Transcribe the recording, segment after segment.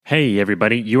Hey,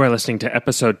 everybody. You are listening to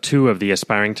episode 2 of the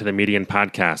Aspiring to the Median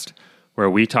podcast, where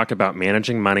we talk about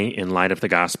managing money in light of the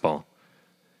gospel.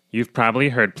 You've probably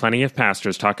heard plenty of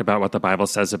pastors talk about what the Bible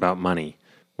says about money.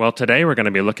 Well, today we're going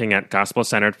to be looking at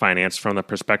gospel-centered finance from the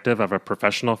perspective of a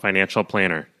professional financial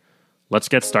planner. Let's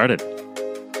get started.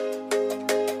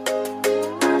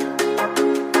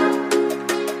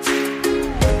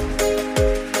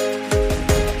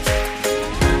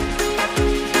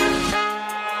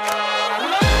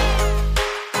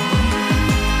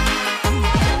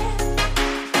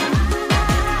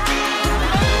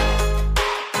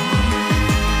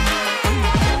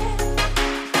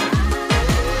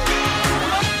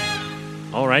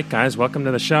 All right, guys, welcome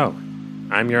to the show.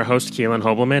 I'm your host,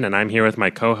 Hobelmann, and I'm here with my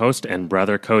co-host and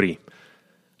brother, Cody.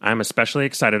 I'm especially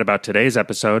excited about today's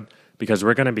episode because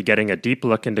we're going to be getting a deep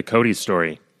look into Cody's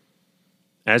story.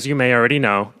 As you may already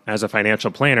know, as a financial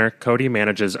planner, Cody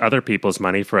manages other people's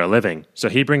money for a living, so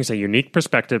he brings a unique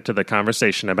perspective to the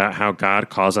conversation about how God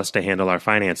calls us to handle our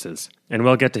finances. And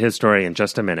we'll get to his story in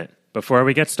just a minute. Before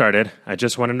we get started, I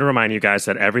just wanted to remind you guys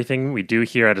that everything we do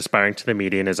here at Aspiring to the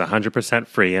Median is 100%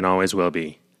 free and always will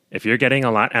be. If you're getting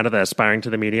a lot out of the Aspiring to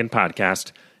the Median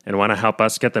podcast and want to help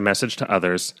us get the message to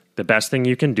others, the best thing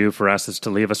you can do for us is to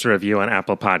leave us a review on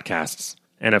Apple Podcasts.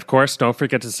 And of course, don't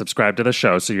forget to subscribe to the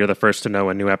show so you're the first to know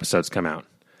when new episodes come out.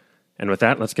 And with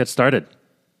that, let's get started.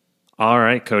 All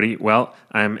right, Cody. Well,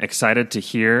 I'm excited to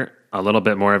hear a little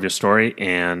bit more of your story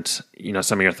and,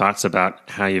 some of your thoughts about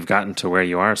how you've gotten to where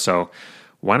you are. So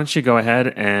why don't you go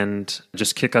ahead and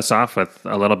just kick us off with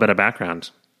a little bit of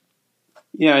background?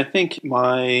 Yeah, I think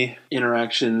my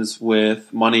interactions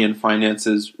with money and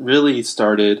finances really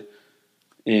started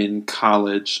in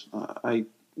college. I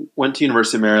went to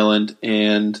University of Maryland,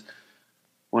 and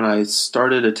when I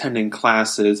started attending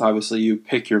classes, obviously you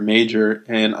pick your major,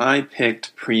 and I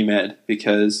picked pre-med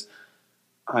because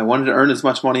I wanted to earn as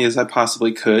much money as I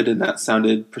possibly could, and that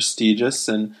sounded prestigious,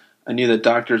 and I knew that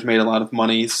doctors made a lot of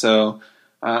money, so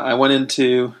I went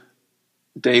into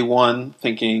day one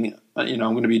thinking, I'm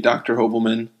going to be Dr.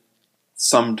 Hobelmann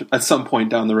at some point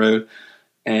down the road,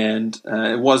 and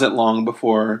it wasn't long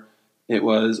before it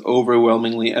was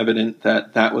overwhelmingly evident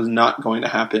that that was not going to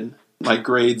happen. My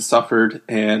grades suffered,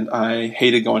 and I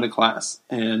hated going to class,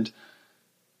 and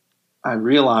I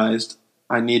realized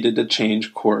I needed to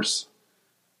change course.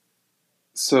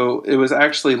 So it was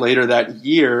actually later that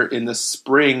year, in the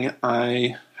spring,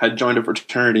 I had joined a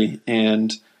fraternity,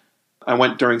 and I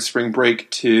went during spring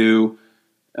break to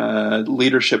a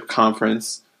leadership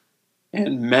conference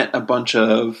and met a bunch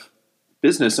of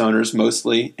business owners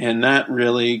mostly, and that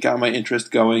really got my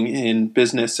interest going in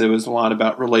business. It was a lot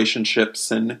about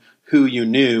relationships and who you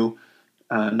knew,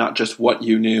 not just what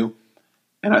you knew.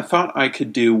 And I thought I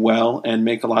could do well and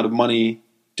make a lot of money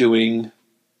doing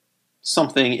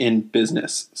something in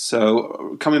business.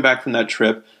 So coming back from that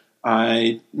trip,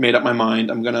 I made up my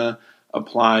mind I'm going to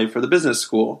apply for the business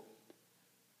school.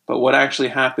 But what actually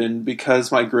happened,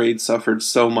 because my grades suffered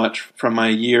so much from my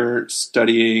year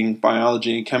studying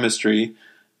biology and chemistry,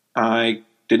 I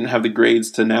didn't have the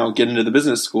grades to now get into the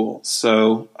business school.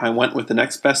 So I went with the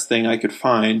next best thing I could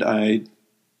find. I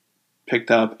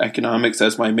picked up economics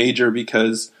as my major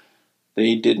because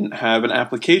they didn't have an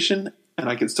application, and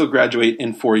I could still graduate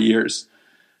in 4 years.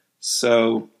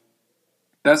 So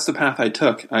that's the path I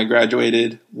took. I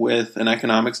graduated with an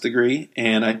economics degree,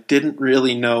 and I didn't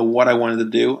really know what I wanted to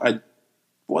do. I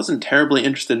wasn't terribly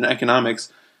interested in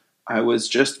economics. I was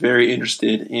just very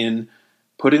interested in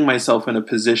putting myself in a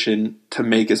position to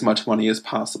make as much money as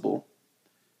possible.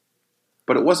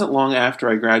 But it wasn't long after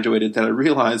I graduated that I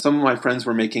realized some of my friends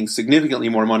were making significantly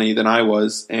more money than I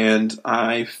was, and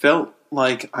I felt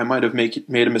like I might have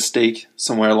made a mistake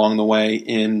somewhere along the way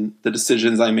in the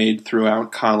decisions I made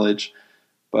throughout college.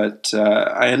 But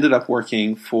I ended up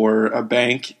working for a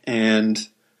bank, and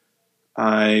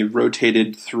I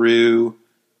rotated through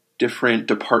different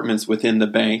departments within the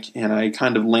bank, and I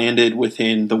kind of landed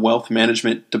within the wealth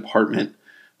management department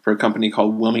for a company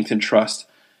called Wilmington Trust.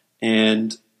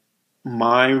 And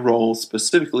my role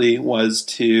specifically was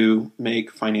to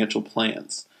make financial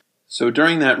plans. So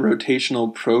during that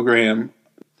rotational program,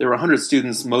 there were 100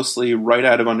 students, mostly right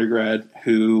out of undergrad,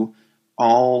 who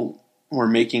all were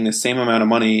making the same amount of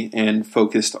money and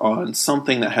focused on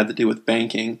something that had to do with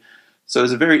banking. So it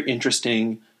was a very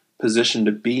interesting position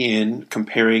to be in,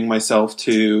 comparing myself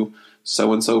to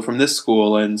so-and-so from this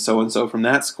school and so-and-so from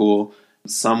that school.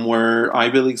 Some were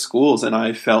Ivy League schools, and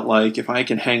I felt like if I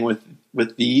can hang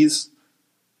with these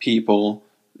people,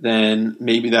 then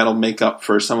maybe that'll make up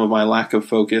for some of my lack of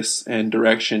focus and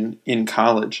direction in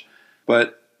college.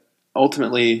 But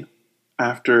ultimately,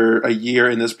 after a year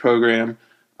in this program,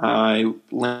 I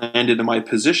landed in my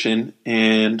position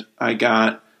and I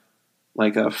got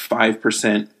like a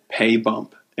 5% pay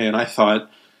bump. And I thought,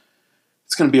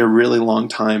 it's going to be a really long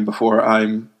time before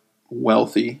I'm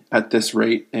wealthy at this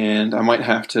rate, and I might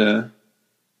have to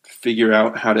figure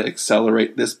out how to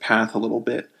accelerate this path a little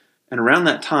bit. And around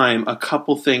that time, a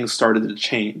couple things started to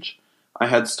change. I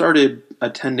had started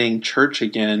attending church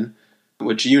again,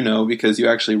 which you know because you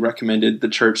actually recommended the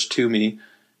church to me,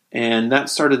 and that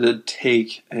started to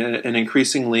take an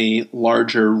increasingly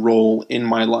larger role in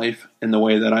my life in the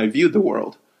way that I viewed the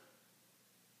world.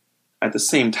 At the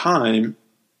same time,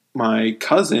 my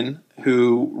cousin,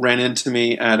 who ran into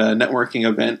me at a networking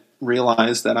event,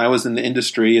 realized that I was in the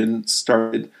industry and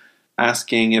started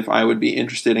asking if I would be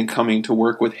interested in coming to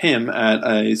work with him at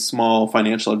a small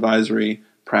financial advisory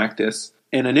practice.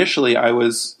 And initially, I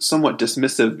was somewhat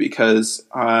dismissive because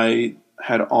I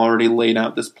had already laid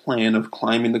out this plan of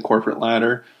climbing the corporate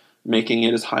ladder, making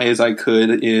it as high as I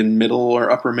could in middle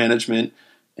or upper management,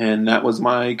 and that was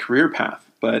my career path.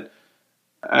 But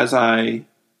as I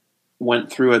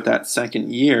went through it that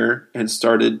second year and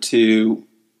started to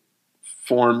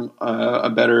form a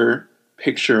better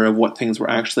picture of what things were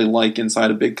actually like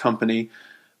inside a big company,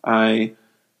 I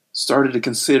started to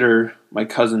consider my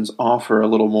cousin's offer a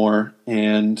little more.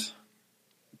 And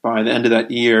by the end of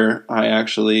that year, I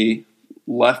actually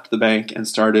left the bank and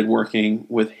started working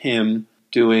with him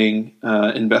doing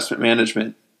investment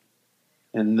management.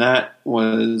 And that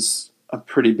was a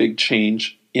pretty big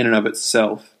change in and of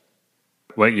itself.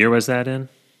 What year was that in?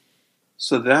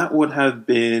 So that would have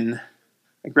been,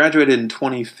 I graduated in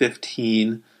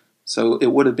 2015, so it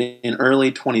would have been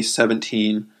early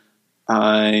 2017.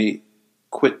 I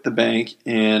quit the bank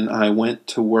and I went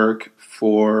to work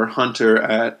for Hunter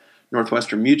at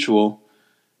Northwestern Mutual,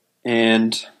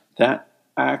 and that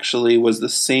actually was the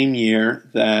same year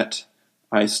that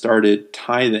I started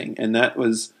tithing, and that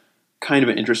was kind of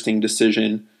an interesting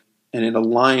decision, and it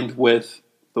aligned with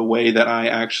the way that I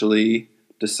actually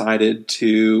decided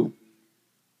to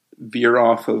veer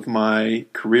off of my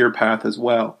career path as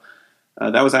well.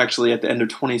 That was actually at the end of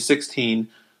 2016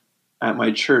 at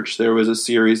my church. There was a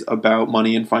series about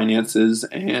money and finances,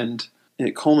 and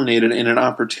it culminated in an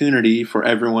opportunity for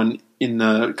everyone in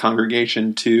the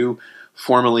congregation to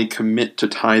formally commit to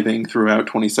tithing throughout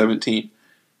 2017.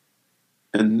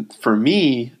 And for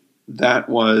me, that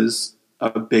was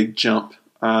a big jump.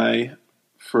 I,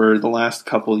 for the last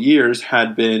couple years,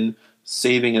 had been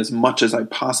saving as much as I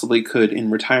possibly could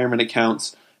in retirement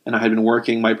accounts, and I had been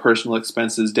working my personal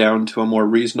expenses down to a more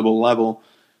reasonable level,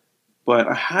 but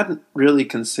I hadn't really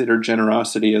considered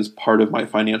generosity as part of my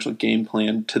financial game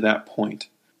plan to that point.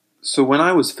 So when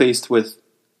I was faced with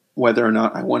whether or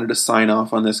not I wanted to sign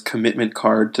off on this commitment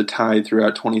card to tithe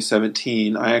throughout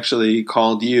 2017, I actually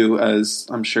called you, as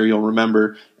I'm sure you'll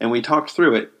remember, and we talked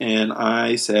through it. And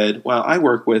I said, well, I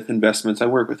work with investments, I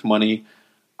work with money.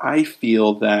 I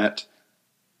feel that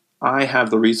I have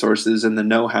the resources and the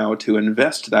know-how to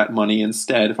invest that money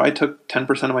instead. If I took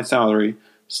 10% of my salary,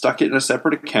 stuck it in a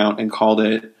separate account and called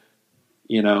it,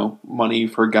 money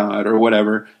for God or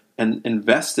whatever, and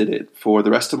invested it for the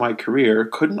rest of my career,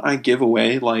 couldn't I give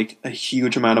away like a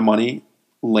huge amount of money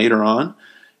later on?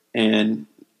 And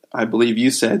I believe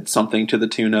you said something to the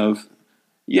tune of,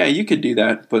 yeah, you could do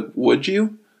that, but would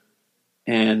you?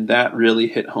 And that really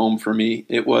hit home for me.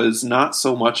 It was not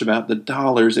so much about the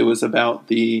dollars, it was about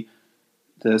the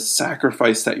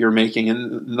sacrifice that you're making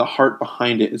and the heart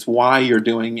behind it. It's why you're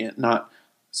doing it, not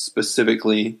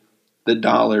specifically the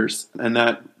dollars. And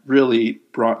that really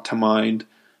brought to mind,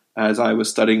 as I was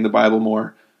studying the Bible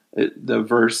more, the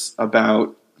verse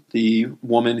about the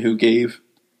woman who gave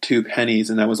 2 pennies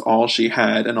and that was all she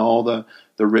had, and all the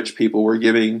rich people were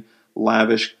giving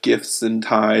lavish gifts and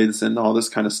tithes and all this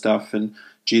kind of stuff. And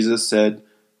Jesus said,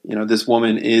 this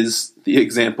woman is the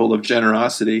example of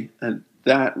generosity. And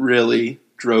that really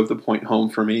drove the point home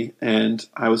for me. And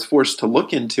I was forced to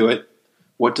look into it.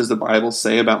 What does the Bible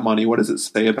say about money? What does it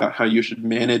say about how you should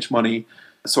manage money?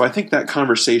 So I think that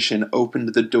conversation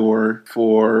opened the door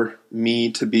for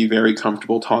me to be very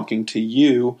comfortable talking to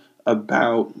you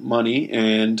about money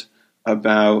and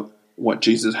about what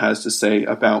Jesus has to say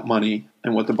about money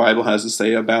and what the Bible has to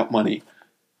say about money.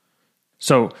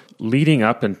 So leading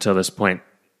up until this point,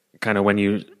 kind of when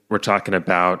you were talking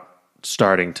about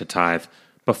starting to tithe,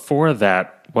 before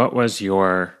that, what was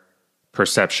your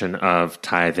perception of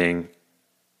tithing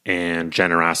and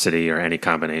generosity, or any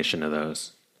combination of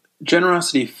those?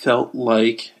 Generosity felt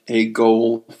like a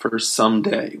goal for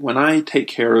someday. When I take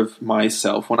care of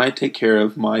myself, when I take care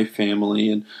of my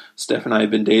family, and Steph and I have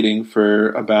been dating for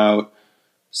about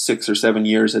 6 or 7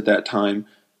 years at that time,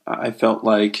 I felt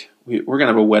like we're going to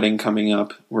have a wedding coming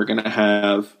up. We're going to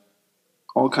have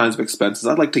all kinds of expenses.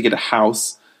 I'd like to get a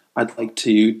house. I'd like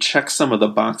to check some of the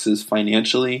boxes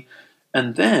financially.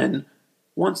 And then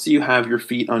once you have your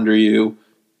feet under you,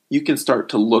 you can start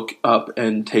to look up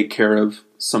and take care of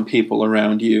some people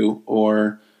around you,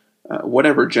 or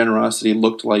whatever generosity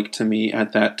looked like to me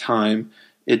at that time.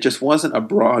 It just wasn't a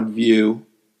broad view,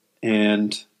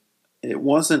 and it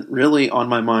wasn't really on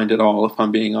my mind at all, if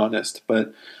I'm being honest.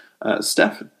 But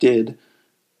Steph did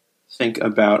think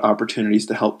about opportunities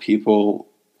to help people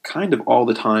kind of all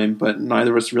the time, but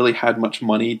neither of us really had much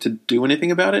money to do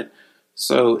anything about it.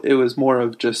 So it was more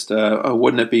of just, oh,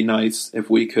 wouldn't it be nice if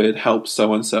we could help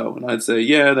so-and-so? And I'd say,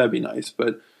 yeah, that'd be nice,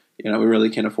 but we really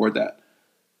can't afford that.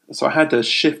 So I had to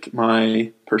shift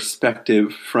my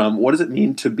perspective from what does it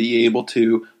mean to be able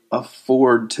to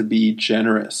afford to be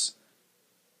generous?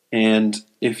 And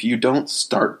if you don't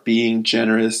start being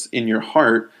generous in your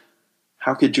heart,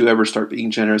 how could you ever start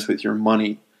being generous with your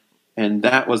money? And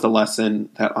that was the lesson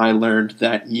that I learned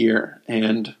that year.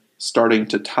 And starting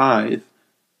to tithe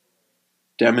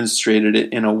demonstrated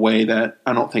it in a way that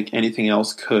I don't think anything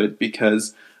else could,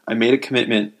 because I made a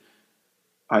commitment,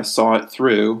 I saw it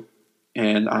through,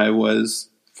 and I was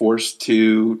forced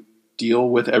to deal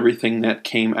with everything that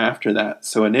came after that.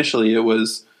 So initially it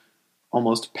was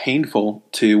almost painful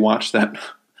to watch that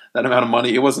amount of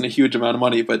money. It wasn't a huge amount of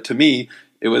money, but to me,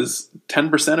 it was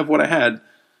 10% of what I had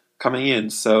coming in.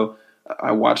 So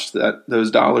I watched those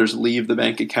dollars leave the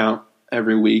bank account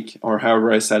every week, or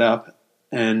however I set up.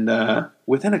 And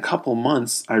within a couple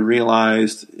months, I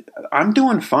realized I'm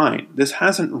doing fine. This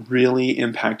hasn't really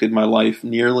impacted my life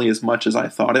nearly as much as I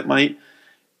thought it might.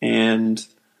 And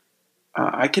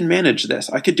I can manage this.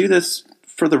 I could do this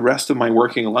for the rest of my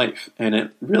working life. And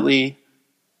that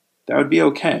would be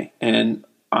okay. And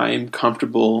I'm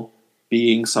comfortable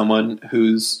being someone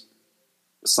who's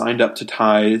signed up to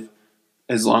tithe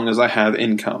as long as I have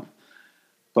income.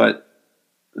 But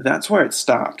that's where it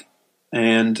stopped.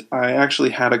 And I actually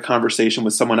had a conversation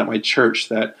with someone at my church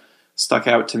that stuck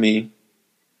out to me,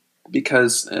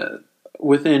 because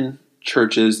within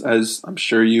churches, as I'm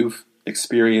sure you've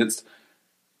experienced,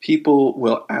 people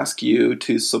will ask you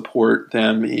to support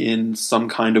them in some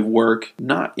kind of work,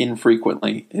 not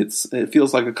infrequently. It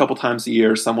feels like a couple times a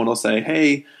year someone will say,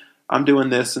 hey, I'm doing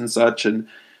this and such, and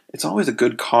it's always a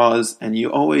good cause, and you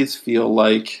always feel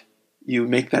like you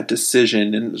make that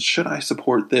decision, and should I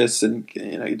support this? And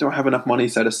you don't have enough money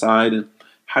set aside, and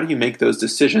how do you make those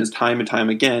decisions time and time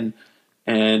again?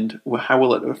 And how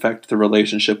will it affect the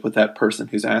relationship with that person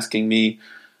who's asking me?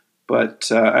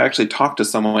 But I actually talked to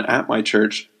someone at my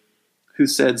church who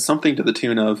said something to the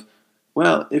tune of,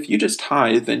 well, if you just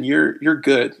tithe, then you're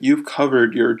good. You've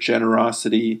covered your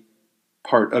generosity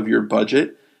part of your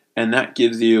budget, and that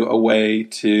gives you a way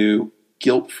to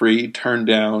guilt-free turn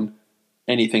down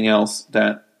anything else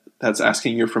that's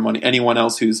asking you for money. Anyone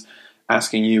else who's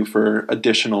asking you for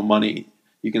additional money,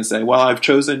 you can say, well, I've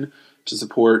chosen to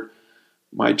support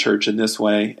my church in this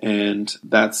way, and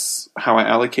that's how I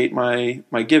allocate my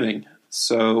giving.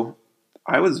 So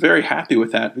I was very happy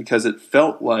with that, because it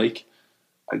felt like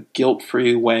a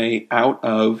guilt-free way out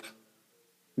of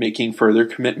making further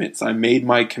commitments. I made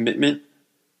my commitment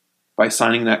by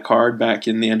signing that card back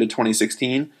in the end of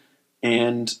 2016,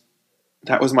 and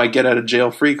that was my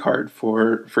get-out-of-jail-free card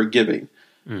for giving.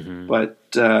 Mm-hmm. But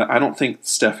I don't think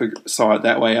Steph saw it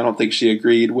that way. I don't think she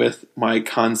agreed with my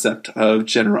concept of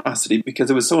generosity, because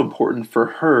it was so important for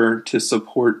her to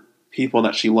support people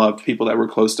that she loved, people that were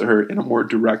close to her, in a more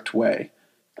direct way.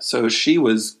 So she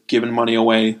was giving money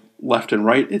away left and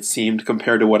right, it seemed,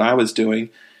 compared to what I was doing.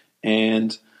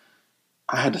 And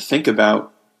I had to think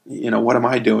about, what am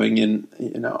I doing? And,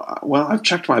 well, I've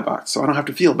checked my box, so I don't have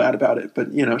to feel bad about it. But,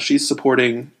 she's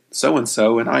supporting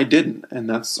so-and-so, and I didn't. And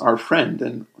that's our friend.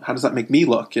 And how does that make me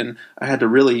look? And I had to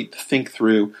really think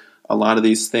through a lot of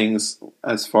these things,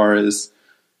 as far as,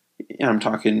 I'm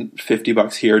talking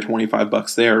 $50 here,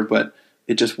 $25 there, but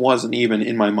it just wasn't even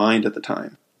in my mind at the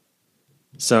time.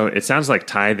 So it sounds like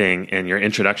tithing and your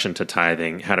introduction to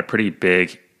tithing had a pretty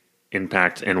big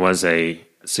impact and was a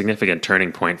significant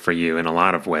turning point for you in a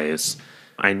lot of ways.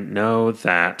 I know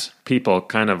that people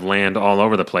kind of land all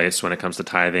over the place when it comes to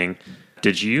tithing.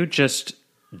 Did you just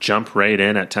jump right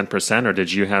in at 10%, or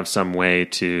did you have some way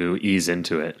to ease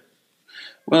into it?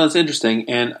 Well, it's interesting,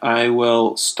 and I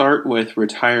will start with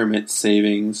retirement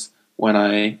savings when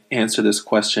I answer this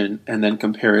question, and then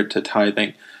compare it to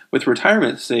tithing. With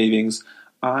retirement savings,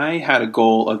 I had a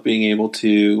goal of being able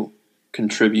to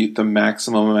contribute the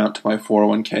maximum amount to my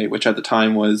 401k, which at the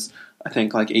time was, I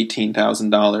think, like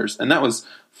 $18,000. And that was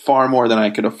far more than I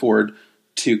could afford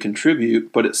to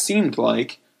contribute, but it seemed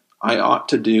like I ought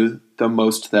to do the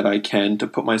most that I can to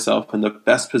put myself in the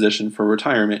best position for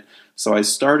retirement. So I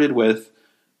started with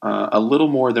a little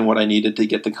more than what I needed to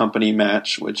get the company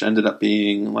match, which ended up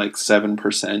being like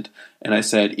 7%. And I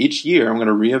said, each year I'm going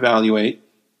to reevaluate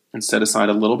and set aside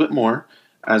a little bit more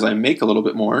as I make a little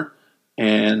bit more.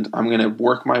 And I'm going to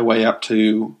work my way up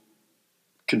to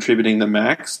contributing the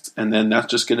max. And then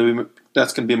that's going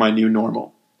to be my new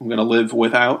normal. I'm going to live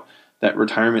without that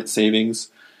retirement savings.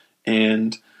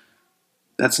 And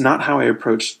that's not how I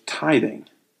approached tithing,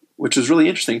 which was really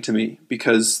interesting to me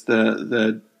because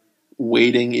the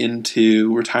wading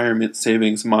into retirement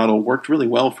savings model worked really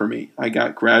well for me. I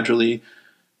got gradually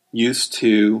used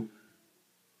to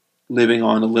living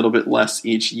on a little bit less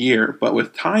each year. But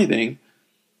with tithing,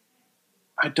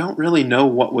 I don't really know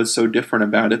what was so different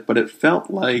about it, but it felt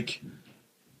like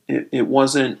it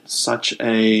wasn't such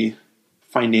a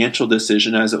financial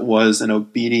decision as it was an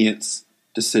obedience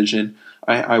decision.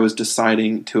 I was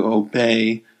deciding to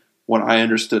obey what I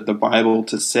understood the Bible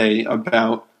to say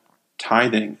about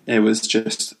tithing. It was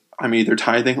just, I'm either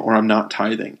tithing or I'm not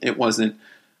tithing. It wasn't,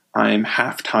 I'm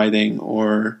half tithing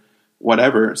or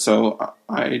whatever. So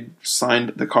I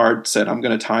signed the card, said I'm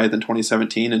going to tithe in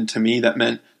 2017, and to me that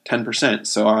meant 10%.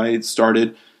 So I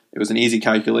started, it was an easy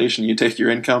calculation. You take your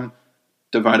income,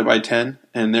 divide it by 10,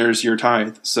 and there's your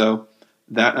tithe. So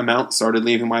that amount started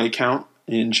leaving my account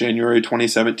in January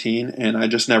 2017, and I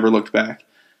just never looked back.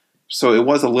 So it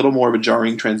was a little more of a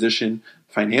jarring transition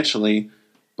financially,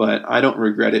 but I don't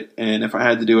regret it. And if I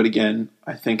had to do it again,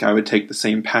 I think I would take the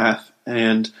same path.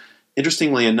 And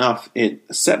interestingly enough, it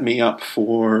set me up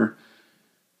for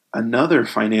another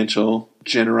financial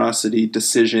generosity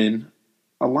decision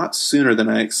a lot sooner than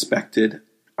I expected.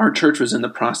 Our church was in the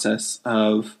process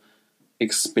of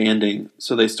expanding.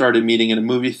 So they started meeting in a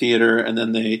movie theater, and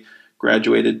then they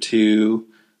graduated to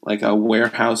like a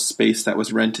warehouse space that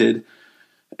was rented,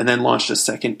 and then launched a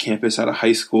second campus at a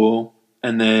high school.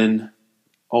 And then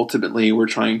ultimately we're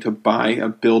trying to buy a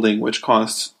building which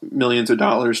costs millions of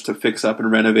dollars to fix up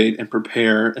and renovate and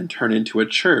prepare and turn into a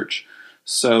church.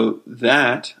 So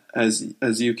that,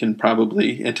 as you can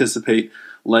probably anticipate,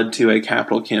 led to a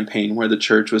capital campaign where the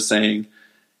church was saying,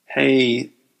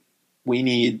 hey, we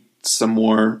need some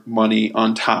more money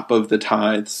on top of the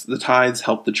tithes. The tithes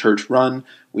help the church run.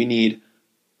 We need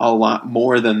a lot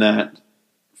more than that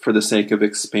for the sake of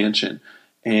expansion.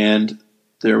 And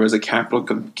there was a capital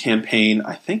campaign,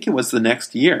 I think it was the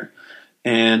next year.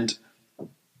 And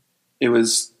it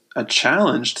was a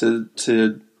challenge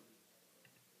to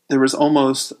there was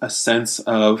almost a sense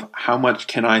of how much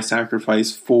can I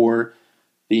sacrifice for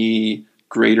the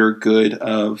greater good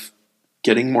of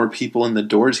getting more people in the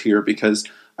doors here, because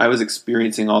I was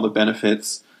experiencing all the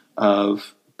benefits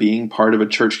of being part of a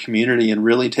church community and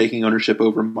really taking ownership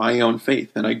over my own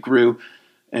faith. And I grew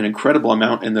an incredible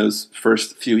amount in those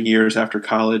first few years after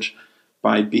college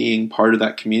by being part of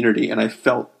that community. And I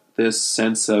felt this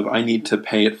sense of I need to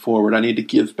pay it forward. I need to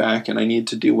give back, and I need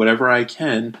to do whatever I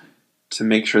can to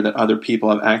make sure that other people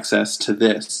have access to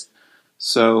this.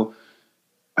 So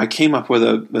I came up with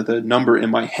a number in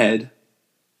my head,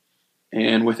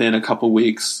 and within a couple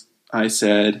weeks I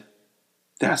said,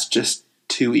 that's just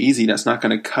too easy. That's not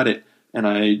going to cut it. And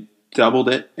I doubled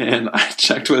it, and I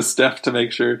checked with Steph to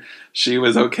make sure she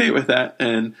was okay with that.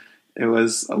 And it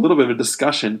was a little bit of a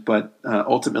discussion, but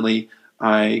ultimately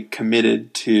I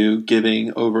committed to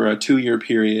giving over a 2-year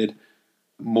period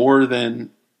more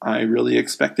than I really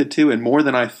expected to, and more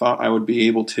than I thought I would be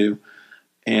able to.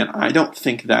 And I don't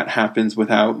think that happens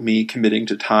without me committing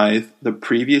to tithe the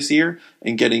previous year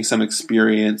and getting some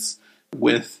experience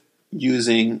with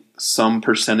using some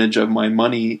percentage of my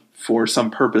money for some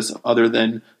purpose other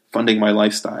than funding my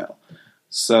lifestyle.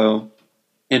 So,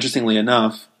 interestingly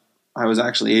enough, I was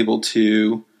actually able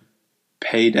to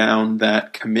pay down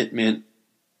that commitment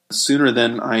sooner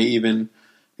than I even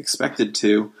expected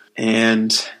to.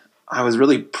 And I was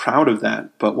really proud of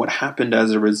that. But what happened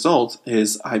as a result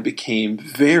is I became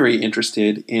very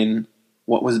interested in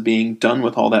what was being done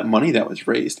with all that money that was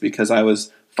raised, because I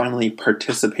was finally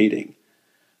participating.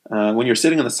 When you're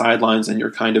sitting on the sidelines and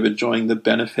you're kind of enjoying the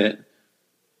benefit,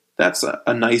 that's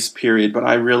a nice period, but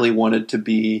I really wanted to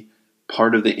be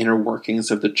part of the inner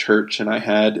workings of the church, and I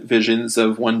had visions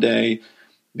of one day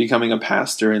becoming a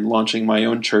pastor and launching my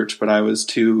own church, but I was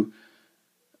too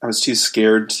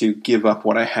scared to give up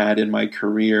what I had in my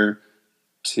career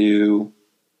to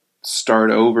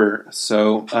start over.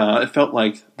 So it felt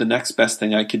like the next best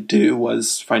thing I could do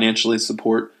was financially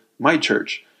support my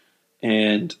church.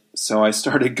 And so I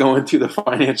started going through the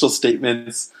financial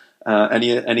statements,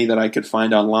 any that I could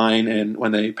find online. And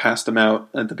when they passed them out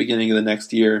at the beginning of the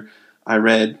next year, I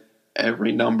read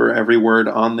every number, every word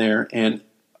on there. And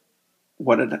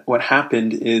what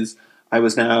happened is I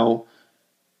was now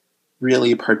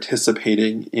really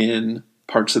participating in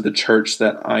parts of the church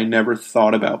that I never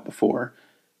thought about before.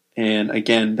 And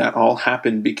again, that all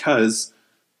happened because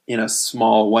in a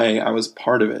small way, I was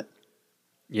part of it.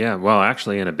 Yeah, well,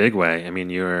 actually, in a big way. I mean,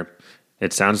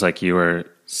 it sounds like you were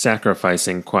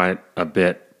sacrificing quite a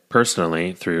bit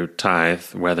personally through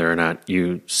tithe, whether or not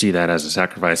you see that as a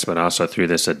sacrifice, but also through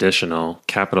this additional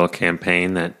capital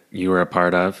campaign that you were a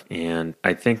part of. And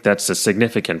I think that's a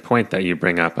significant point that you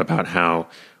bring up about how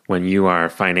when you are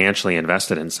financially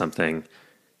invested in something,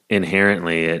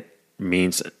 inherently it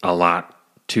means a lot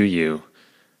to you.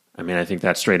 I mean, I think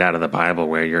that's straight out of the Bible,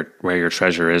 where your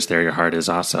treasure is, there your heart is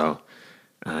also.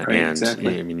 Right, and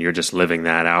exactly. I mean, you're just living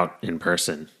that out in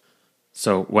person.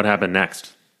 So what happened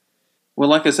next? Well,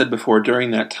 like I said before,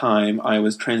 during that time, I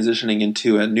was transitioning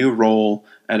into a new role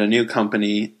at a new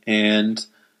company, and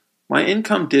my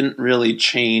income didn't really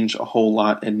change a whole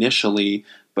lot initially,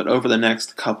 but over the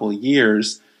next couple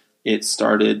years, it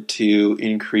started to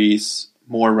increase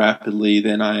more rapidly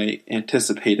than I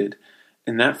anticipated.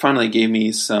 And that finally gave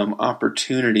me some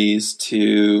opportunities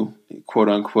to, quote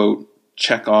unquote,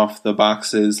 check off the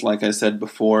boxes, like I said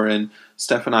before. And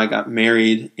Steph and I got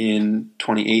married in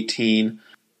 2018,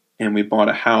 and we bought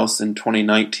a house in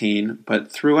 2019.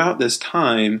 But throughout this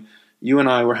time, you and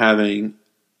I were having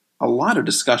a lot of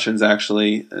discussions,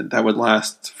 actually, that would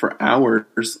last for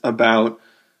hours about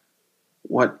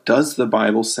what does the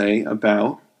Bible say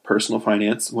about personal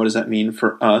finance? What does that mean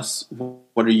for us?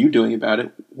 What are you doing about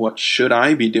it? What should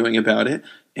I be doing about it?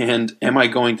 And am I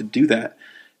going to do that?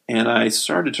 And I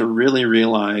started to really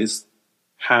realize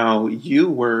how you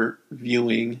were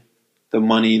viewing the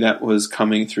money that was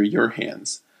coming through your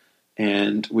hands.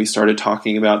 And we started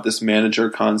talking about this manager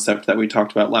concept that we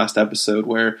talked about last episode,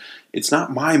 where it's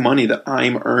not my money that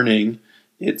I'm earning,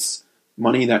 it's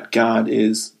money that God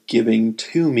is giving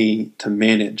to me to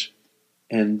manage.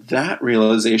 And that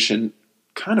realization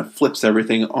kind of flips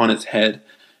everything on its head.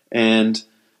 And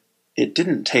it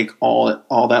didn't take all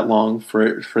that long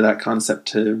for that concept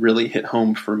to really hit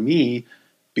home for me,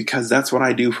 because that's what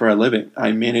I do for a living.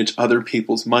 I manage other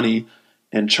people's money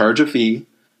and charge a fee,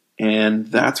 and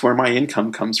that's where my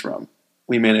income comes from.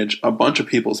 We manage a bunch of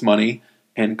people's money,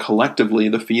 and collectively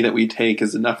the fee that we take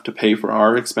is enough to pay for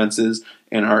our expenses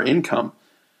and our income.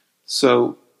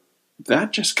 So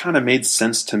that just kind of made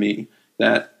sense to me,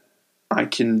 that I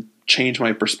can change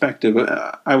my perspective.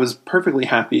 I was perfectly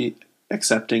happy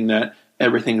accepting that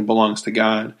everything belongs to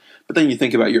God. But then you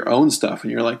think about your own stuff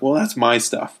and you're like, well, that's my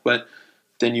stuff. But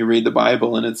then you read the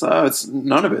Bible and it's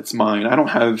none of it's mine. I don't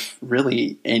have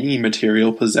really any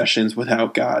material possessions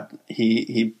without God.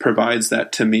 He provides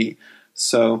that to me.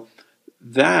 So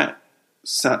that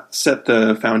set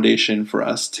the foundation for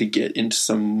us to get into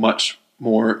some much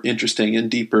more interesting and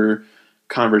deeper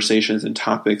conversations and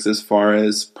topics as far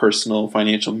as personal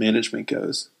financial management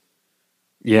goes.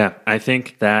 Yeah, I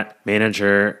think that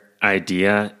manager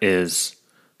idea is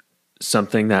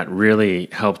something that really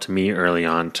helped me early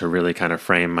on to really kind of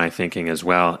frame my thinking as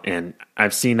well. And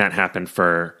I've seen that happen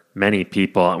for many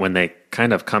people when they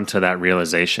kind of come to that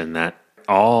realization that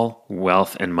all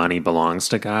wealth and money belongs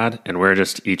to God, and we're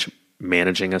just each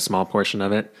managing a small portion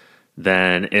of it.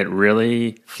 Then it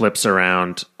really flips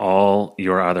around all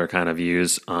your other kind of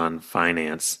views on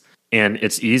finance. And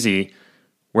it's easy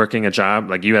working a job,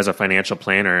 like you as a financial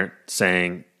planner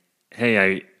saying,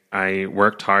 hey, I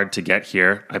worked hard to get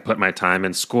here. I put my time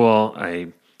in school.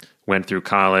 I went through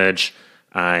college.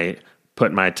 I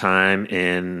put my time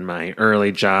in my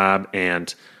early job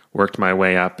and worked my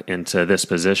way up into this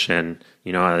position.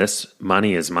 You know, this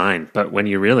money is mine. But when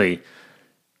you really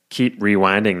keep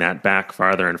rewinding that back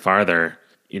farther and farther,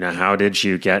 you know, how did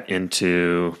you get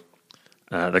into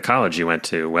the college you went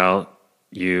to? Well,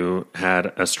 you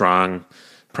had a strong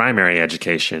primary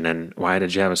education. And why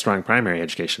did you have a strong primary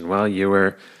education? Well, you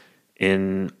were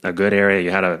in a good area.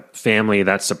 You had a family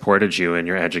that supported you in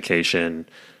your education,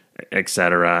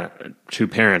 etc. 2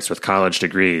 parents with college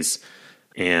degrees,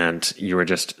 and you were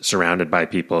just surrounded by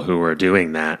people who were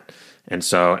doing that. And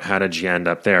so how did you end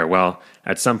up there? Well,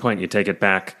 at some point you take it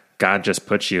back. God just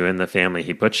puts you in the family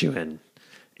he put you in.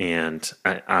 And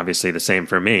obviously the same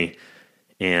for me.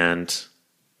 And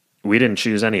we didn't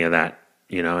choose any of that,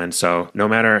 you know. And so no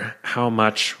matter how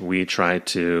much we try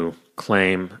to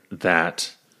claim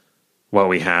that what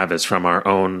we have is from our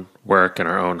own work and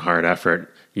our own hard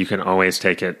effort, you can always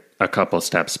take it a couple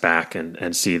steps back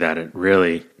and see that it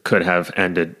really could have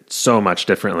ended so much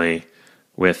differently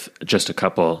with just a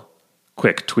couple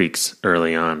quick tweaks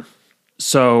early on.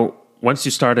 So once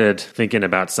you started thinking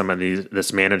about some of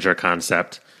this manager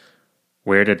concept,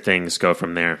 where did things go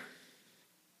from there?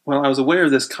 Well, I was aware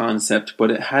of this concept, but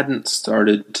it hadn't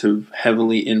started to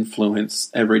heavily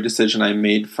influence every decision I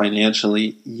made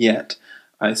financially yet.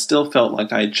 I still felt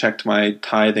like I had checked my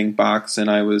tithing box and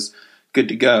I was good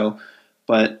to go,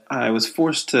 but I was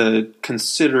forced to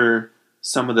consider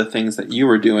some of the things that you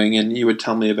were doing, and you would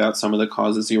tell me about some of the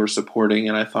causes you were supporting,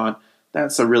 and I thought,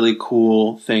 that's a really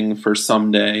cool thing for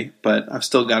someday, but I've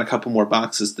still got a couple more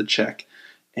boxes to check.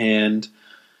 And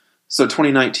so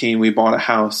 2019, we bought a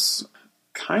house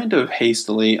kind of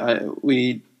hastily.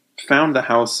 We found the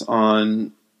house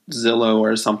on Zillow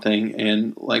or something,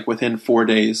 and like within 4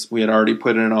 days, we had already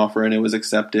put in an offer and it was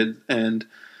accepted, and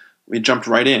we jumped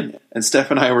right in. And Steph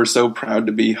and I were so proud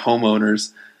to be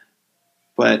homeowners,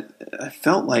 but I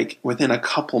felt like within a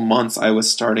couple months, I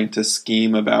was starting to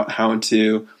scheme about how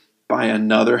to buy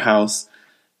another house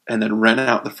and then rent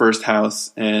out the first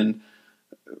house. And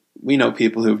we know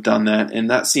people who've done that, and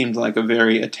that seemed like a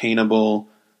very attainable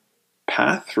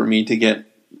path for me to get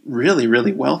really,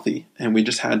 really wealthy. And we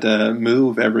just had to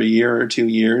move every year or 2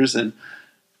 years and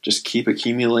just keep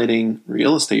accumulating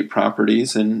real estate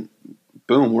properties, and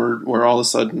boom, we're all of a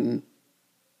sudden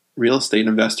real estate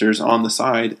investors on the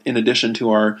side in addition to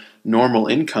our normal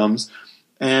incomes.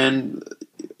 And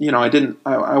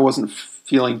I wasn't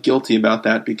feeling guilty about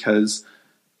that because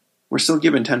we're still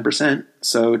given 10%.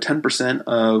 So 10%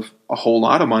 of a whole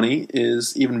lot of money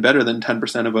is even better than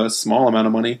 10% of a small amount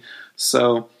of money.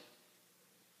 So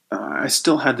I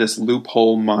still had this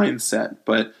loophole mindset,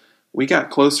 but we got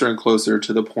closer and closer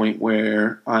to the point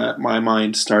where my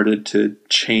mind started to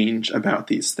change about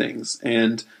these things.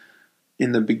 And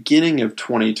in the beginning of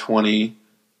 2020,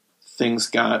 things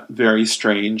got very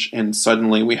strange, and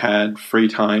suddenly we had free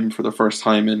time for the first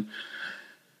time in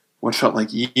what felt like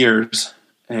years.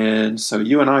 And so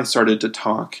you and I started to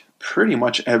talk pretty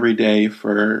much every day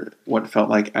for what felt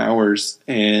like hours,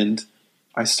 and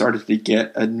I started to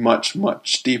get a much,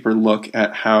 much deeper look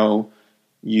at how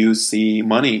you see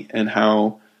money and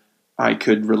how I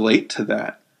could relate to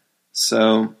that.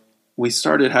 So we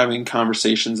started having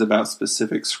conversations about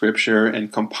specific scripture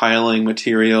and compiling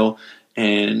material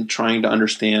and trying to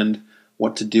understand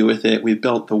what to do with it. We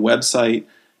built the website,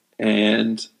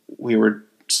 and we were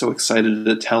so excited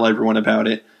to tell everyone about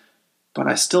it. But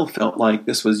I still felt like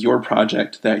this was your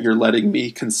project that you're letting me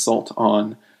consult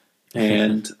on.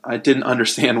 And I didn't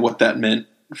understand what that meant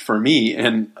for me.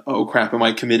 And, oh crap, am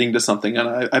I committing to something?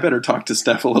 And I better talk to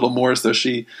Steph a little more so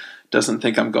she doesn't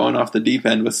think I'm going off the deep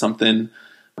end with something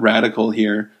radical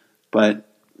here. But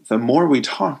the more we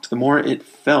talked, the more it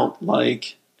felt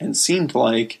like and seemed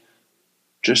like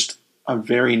just a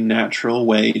very natural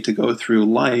way to go through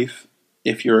life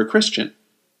if you're a Christian.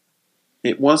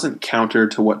 It wasn't counter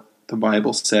to what the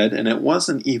Bible said, and it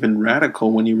wasn't even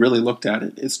radical when you really looked at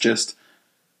it. It's just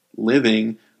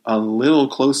living a little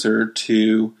closer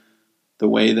to the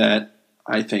way that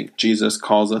I think Jesus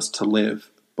calls us to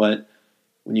live. But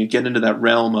when you get into that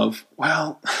realm of,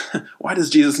 well, why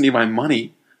does Jesus need my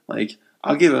money? Like,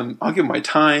 I'll give him my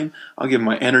time, I'll give him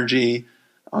my energy,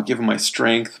 I'll give him my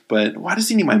strength, but why does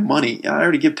he need my money? I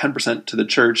already give 10% to the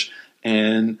church,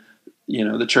 and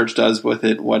the church does with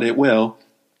it what it will.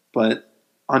 But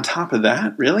on top of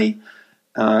that, really?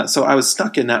 So I was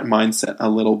stuck in that mindset a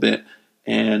little bit,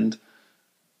 and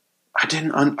I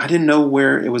didn't know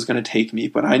where it was going to take me,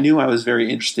 but I knew I was very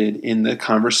interested in the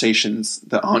conversations,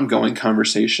 the ongoing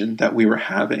conversation that we were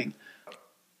having.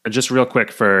 Just real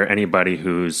quick for anybody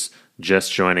who's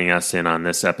just joining us in on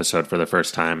this episode for the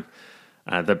first time,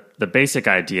 the basic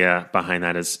idea behind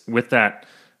that is with that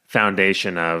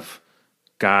foundation of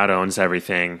God owns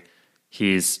everything,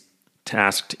 He's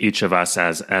tasked each of us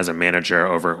as a manager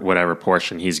over whatever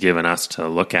portion He's given us to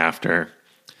look after.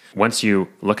 Once you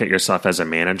look at yourself as a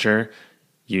manager,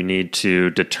 you need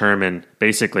to determine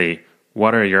basically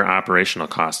what are your operational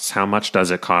costs? How much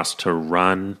does it cost to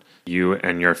run you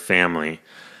and your family?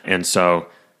 And so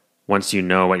once you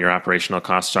know what your operational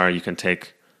costs are, you can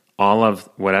take all of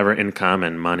whatever income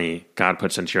and money God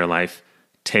puts into your life,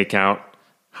 take out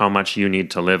how much you need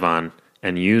to live on,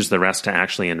 and use the rest to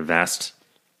actually invest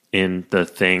in the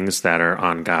things that are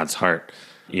on God's heart.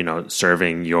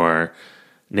 Serving your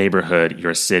neighborhood,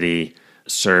 your city,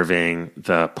 serving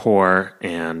the poor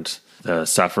and the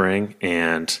suffering,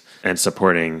 and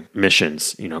supporting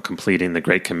missions, completing the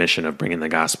Great Commission of bringing the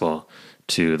gospel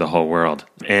to the whole world.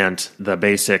 And the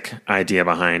basic idea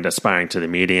behind Aspiring to the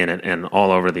Median and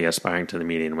all over the Aspiring to the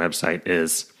Median website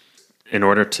is, in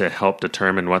order to help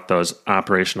determine what those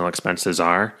operational expenses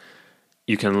are,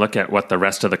 you can look at what the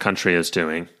rest of the country is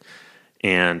doing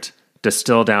and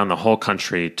distill down the whole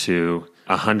country to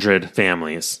 100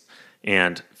 families,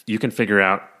 and you can figure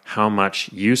out how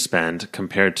much you spend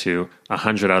compared to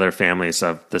 100 other families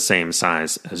of the same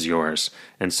size as yours.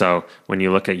 And so when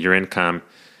you look at your income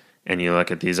and you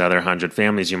look at these other 100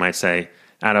 families, you might say,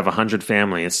 out of 100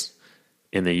 families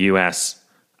in the U.S.,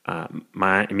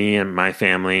 me and my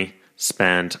family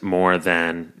spend more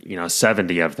than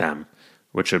 70 of them,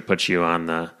 which would put you on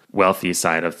the wealthy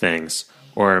side of things.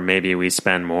 Or maybe we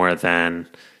spend more than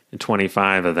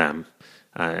 25 of them,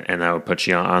 and that would put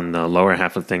you on the lower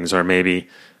half of things. Or maybe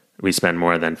we spend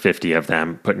more than 50 of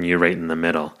them, putting you right in the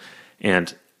middle.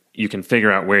 And you can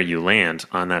figure out where you land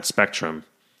on that spectrum.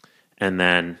 And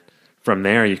then from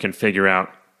there, you can figure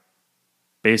out,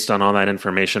 based on all that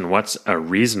information, what's a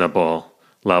reasonable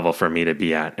level for me to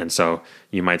be at. And so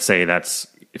you might say that's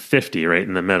 50 right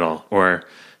in the middle. Or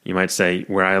you might say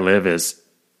where I live is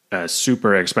a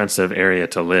super expensive area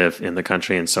to live in the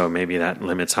country, and so maybe that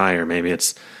limit's higher. Maybe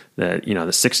it's the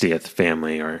 60th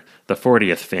family or the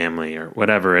 40th family or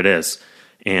whatever it is.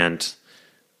 And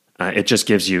it just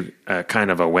gives you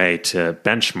kind of a way to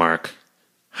benchmark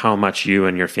how much you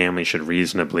and your family should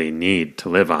reasonably need to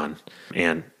live on.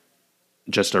 And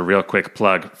just a real quick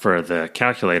plug for the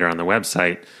calculator on the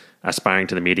website,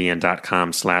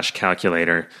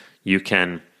 aspiringtothemedian.com/calculator. You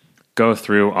can go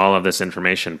through all of this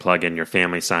information, plug in your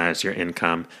family size, your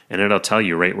income, and it'll tell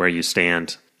you right where you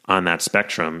stand on that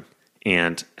spectrum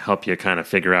and help you kind of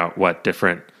figure out what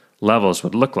different levels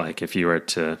would look like if you were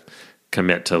to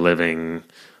commit to living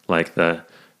like the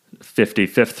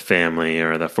 55th family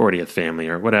or the 40th family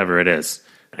or whatever it is.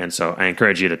 And so I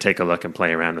encourage you to take a look and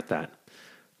play around with that.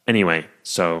 Anyway,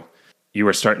 so you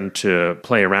were starting to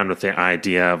play around with the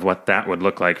idea of what that would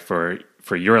look like for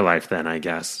your life then, I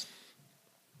guess.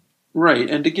 Right,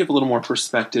 and to give a little more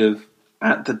perspective,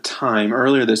 at the time,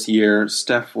 earlier this year,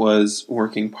 Steph was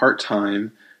working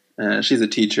part-time. She's a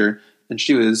teacher, and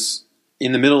she was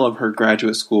in the middle of her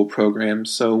graduate school program,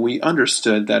 so we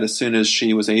understood that as soon as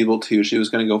she was able to, she was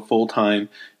going to go full-time,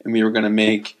 and we were going to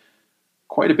make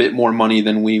quite a bit more money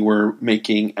than we were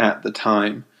making at the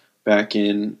time, back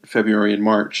in February and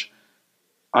March.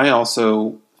 I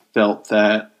also felt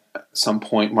that at some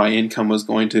point my income was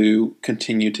going to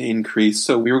continue to increase,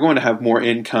 so we were going to have more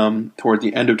income toward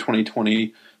the end of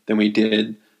 2020 than we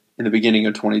did in the beginning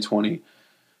of 2020.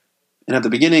 And at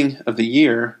the beginning of the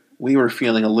year, we were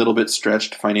feeling a little bit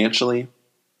stretched financially.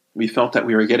 We felt that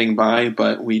we were getting by,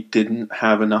 but we didn't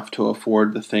have enough to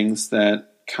afford the things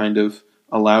that kind of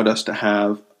allowed us to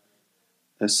have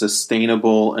a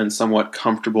sustainable and somewhat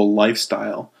comfortable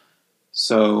lifestyle.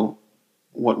 So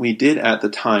what we did at the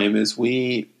time is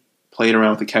we played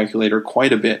around with the calculator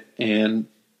quite a bit, and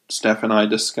Steph and I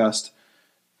discussed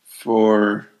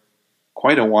for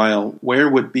quite a while where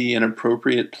would be an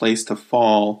appropriate place to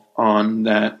fall on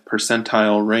that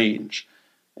percentile range.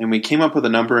 And we came up with a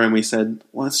number and we said,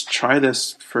 let's try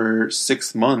this for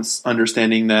 6 months,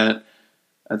 understanding that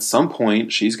at some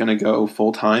point she's going to go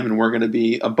full time and we're going to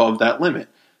be above that limit.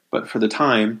 But for the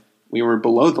time, we were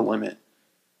below the limit.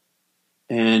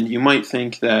 And you might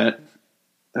think that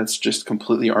that's just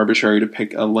completely arbitrary to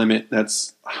pick a limit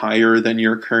that's higher than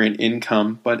your current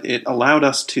income, but it allowed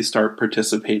us to start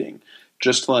participating.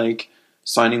 Just like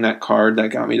signing that card that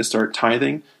got me to start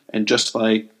tithing, and just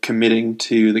like committing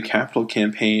to the capital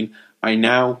campaign, I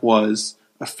now was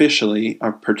officially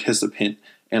a participant,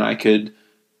 and I could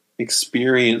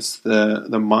experience the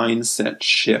mindset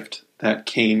shift that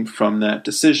came from that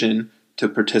decision to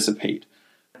participate.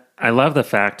 I love the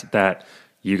fact that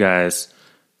you guys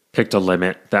picked a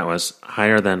limit that was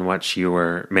higher than what you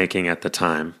were making at the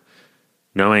time,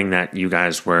 knowing that you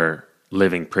guys were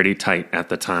living pretty tight at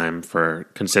the time for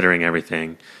considering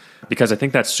everything, because I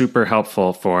think that's super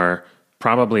helpful for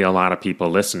probably a lot of people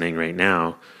listening right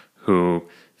now who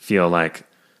feel like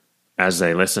as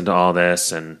they listen to all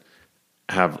this and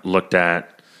have looked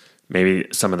at maybe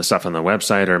some of the stuff on the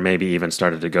website or maybe even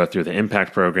started to go through the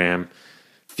impact program,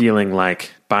 feeling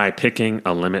like by picking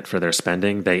a limit for their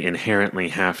spending, they inherently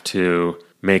have to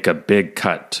make a big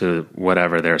cut to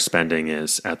whatever their spending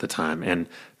is at the time. And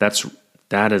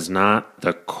that is not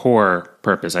the core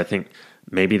purpose. I think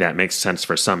maybe that makes sense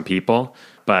for some people,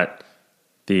 but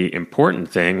the important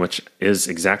thing, which is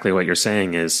exactly what you're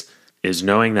saying, is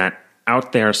knowing that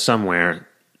out there somewhere,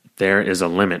 there is a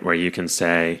limit where you can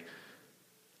say,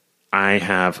 I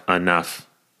have enough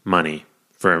money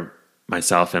for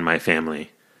myself and my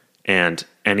family, and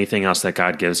anything else that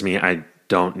God gives me, I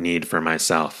don't need for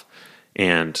myself.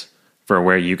 And for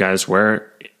where you guys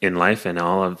were in life and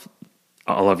all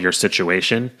of your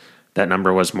situation, that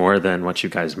number was more than what you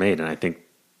guys made. And I think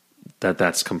that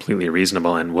that's completely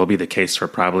reasonable and will be the case for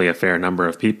probably a fair number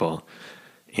of people.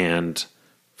 And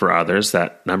for others,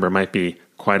 that number might be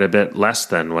quite a bit less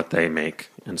than what they make.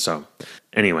 And so,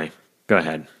 anyway, go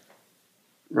ahead.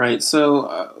 Right.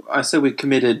 So I said we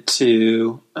committed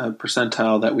to a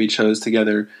percentile that we chose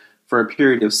together for a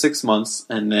period of 6 months.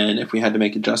 And then if we had to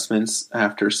make adjustments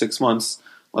after 6 months,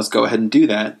 let's go ahead and do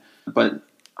that. But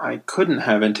I couldn't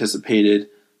have anticipated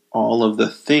all of the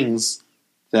things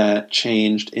that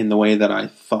changed in the way that I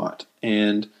thought.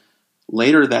 And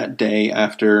later that day,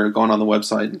 after going on the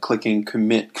website and clicking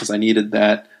commit, because I needed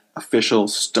that official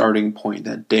starting point,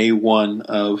 that day one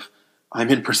of I'm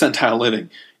in percentile living.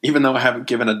 Even though I haven't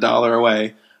given $1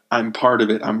 away, I'm part of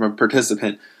it. I'm a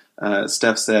participant.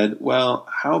 Steph said, well,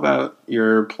 how about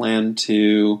your plan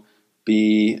to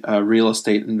be a real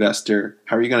estate investor?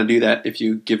 How are you going to do that if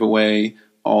you give away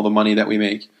all the money that we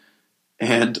make?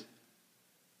 And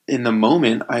in the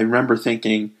moment, I remember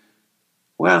thinking,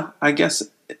 well, I guess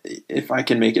if I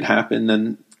can make it happen,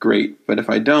 then great. But if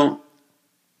I don't,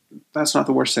 that's not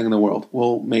the worst thing in the world.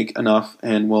 We'll make enough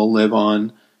and we'll live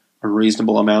on a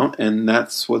reasonable amount, and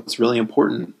that's what's really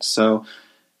important. So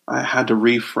I had to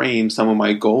reframe some of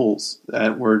my goals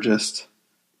that were just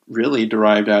really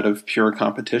derived out of pure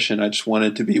competition. I just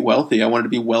wanted to be wealthy. I wanted to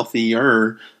be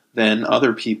wealthier than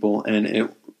other people, and it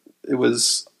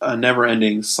was a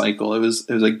never-ending cycle. It was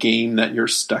a game that you're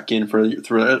stuck in for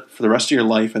the rest of your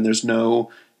life, and there's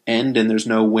no end, and there's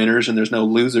no winners, and there's no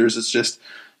losers. It's just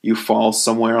you fall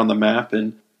somewhere on the map.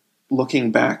 And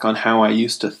looking back on how I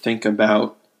used to think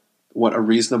about what a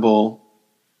reasonable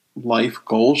life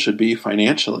goal should be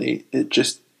financially, it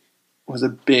just was a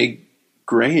big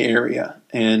gray area.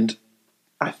 And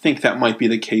I think that might be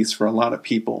the case for a lot of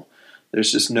people.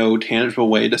 There's just no tangible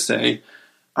way to say,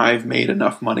 I've made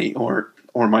enough money, or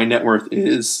my net worth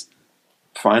is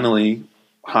finally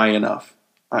high enough.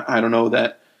 I don't know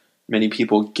that many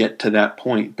people get to that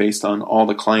point based on all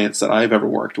the clients that I've ever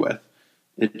worked with.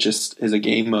 It just is a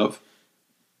game of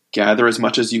gather as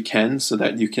much as you can so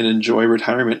that you can enjoy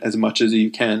retirement as much as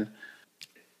you can.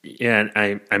 Yeah,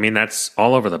 and I mean, that's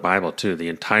all over the Bible, too. The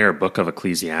entire book of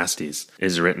Ecclesiastes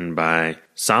is written by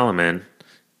Solomon,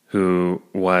 who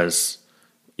was,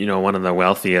 one of the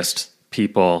wealthiest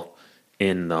people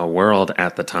in the world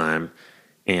at the time.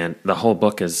 And the whole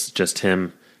book is just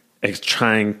him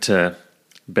trying to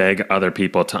beg other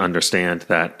people to understand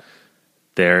that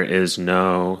there is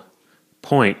no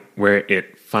point where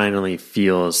it finally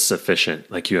feels sufficient,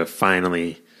 like you have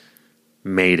finally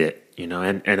made it,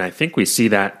 and I think we see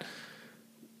that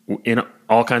in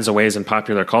all kinds of ways in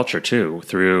popular culture too,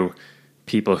 through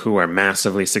people who are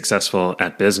massively successful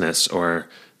at business, or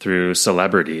through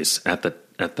celebrities at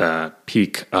the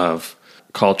peak of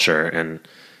culture. And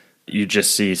you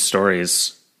just see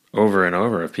stories over and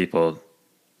over of people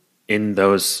in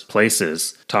those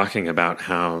places talking about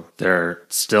how they're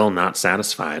still not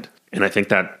satisfied. And I think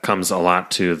that comes a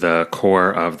lot to the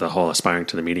core of the whole aspiring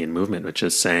to the median movement, which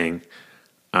is saying,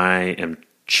 I am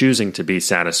choosing to be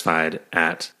satisfied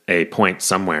at a point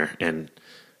somewhere and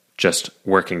just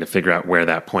working to figure out where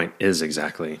that point is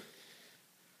exactly.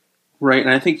 Right. And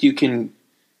I think you can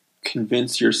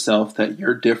convince yourself that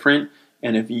you're different.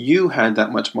 And if you had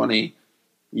that much money,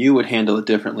 you would handle it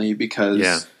differently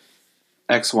because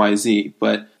X, Y, Z.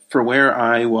 But for where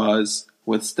I was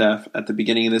with Steph at the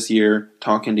beginning of this year,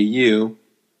 talking to you,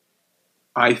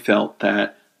 I felt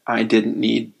that I didn't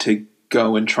need to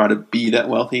go and try to be that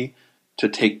wealthy to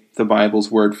take the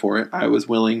Bible's word for it. I was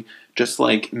willing, just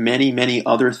like many, many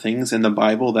other things in the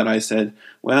Bible that I said,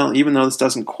 well, even though this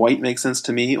doesn't quite make sense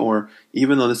to me, or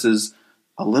even though this is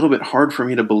a little bit hard for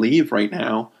me to believe right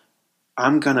now,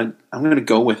 I'm gonna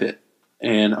go with it.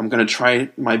 And I'm going to try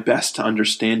my best to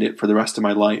understand it for the rest of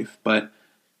my life. But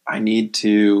I need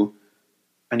to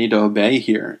obey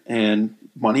here. And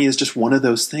money is just one of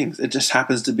those things. It just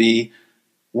happens to be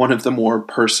one of the more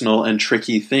personal and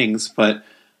tricky things. But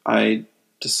I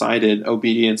decided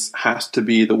obedience has to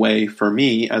be the way for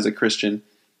me as a Christian.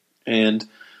 And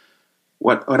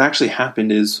what actually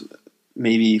happened is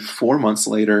maybe 4 months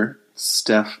later,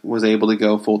 Steph was able to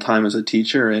go full-time as a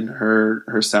teacher, and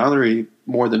her salary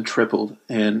more than tripled.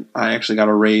 And I actually got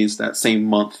a raise that same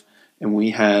month, and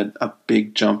we had a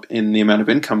big jump in the amount of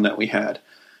income that we had.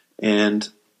 And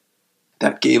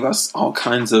that gave us all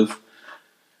kinds of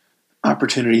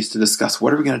opportunities to discuss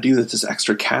what are we going to do with this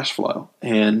extra cash flow.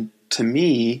 And to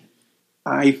me,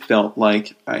 I felt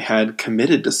like I had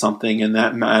committed to something and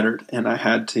that mattered, and I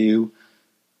had to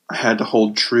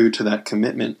hold true to that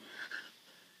commitment.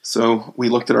 So we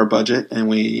looked at our budget and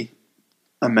we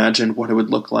imagined what it would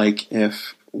look like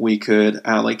if we could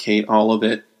allocate all of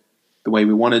it the way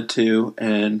we wanted to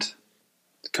and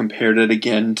compared it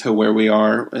again to where we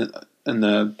are in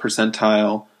the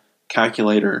percentile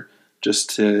calculator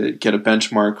just to get a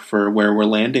benchmark for where we're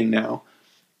landing now.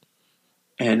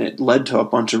 And it led to a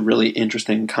bunch of really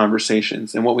interesting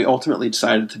conversations. And what we ultimately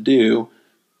decided to do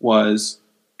was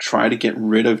try to get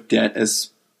rid of debt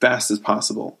as fast as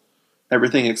possible.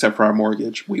 Everything except for our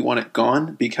mortgage. We want it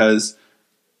gone because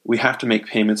we have to make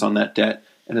payments on that debt.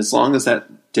 And as long as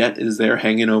that debt is there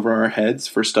hanging over our heads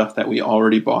for stuff that we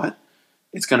already bought,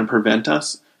 it's going to prevent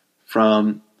us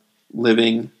from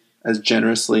living as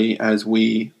generously as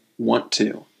we want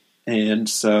to. And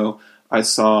so I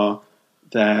saw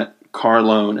that car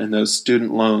loan and those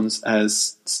student loans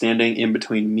as standing in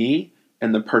between me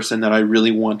and the person that I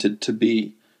really wanted to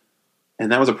be.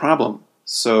 And that was a problem.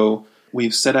 So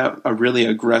we've set out a really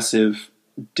aggressive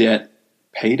debt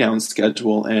pay down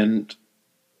schedule, and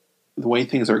the way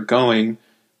things are going,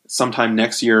 sometime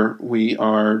next year we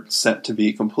are set to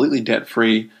be completely debt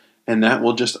free, and that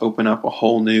will just open up a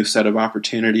whole new set of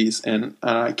opportunities, and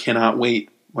I cannot wait.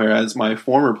 Whereas my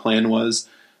former plan was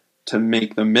to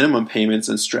make the minimum payments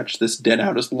and stretch this debt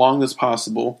out as long as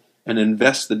possible and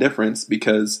invest the difference,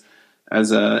 because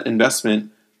as an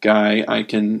investment guy, I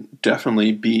can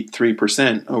definitely beat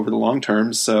 3% over the long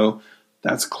term. So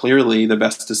that's clearly the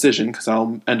best decision because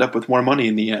I'll end up with more money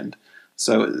in the end.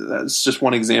 So that's just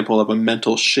one example of a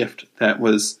mental shift that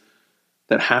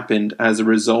happened as a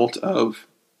result of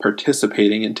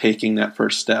participating and taking that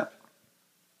first step.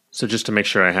 So just to make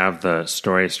sure I have the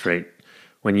story straight,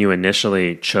 when you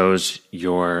initially chose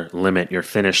your limit, your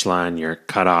finish line, your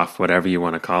cutoff, whatever you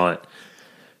want to call it,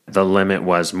 the limit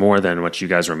was more than what you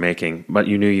guys were making, but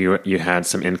you knew you had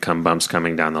some income bumps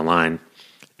coming down the line.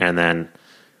 And then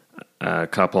a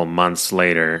couple months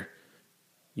later,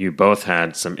 you both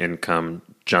had some income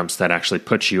jumps that actually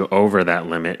put you over that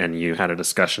limit, and you had a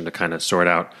discussion to kind of sort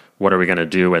out what are we going to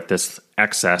do with this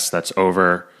excess that's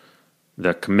over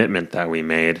the commitment that we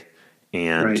made.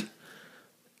 And right.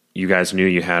 You guys knew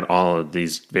you had all of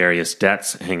these various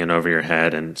debts hanging over your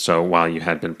head. And so while you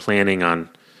had been planning on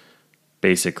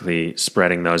basically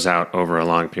spreading those out over a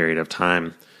long period of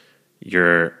time,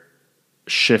 your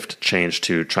shift changed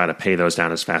to try to pay those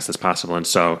down as fast as possible. And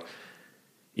so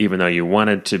even though you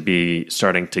wanted to be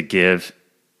starting to give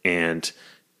and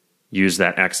use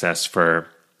that excess for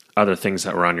other things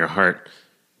that were on your heart,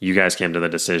 you guys came to the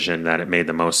decision that it made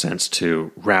the most sense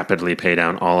to rapidly pay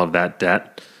down all of that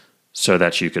debt so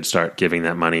that you could start giving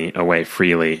that money away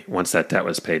freely once that debt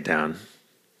was paid down.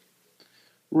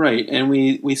 Right, and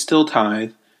we still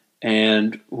tithe,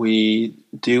 and we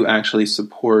do actually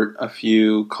support a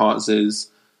few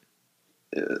causes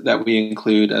that we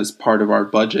include as part of our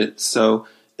budget. So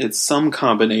it's some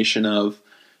combination of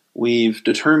we've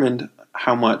determined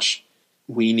how much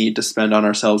we need to spend on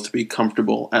ourselves to be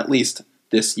comfortable, at least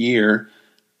this year,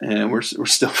 and we're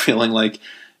still feeling like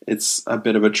it's a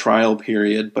bit of a trial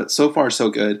period, but so far so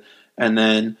good. And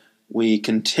then we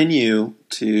continue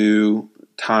to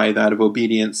tithe out of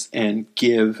obedience and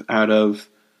give out of,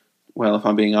 well, if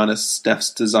I'm being honest,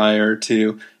 Steph's desire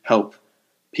to help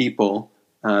people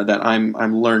that I'm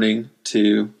learning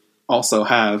to also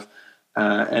have.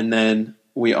 And then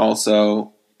we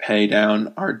also pay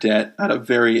down our debt at a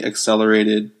very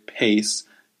accelerated pace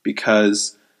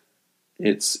because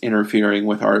it's interfering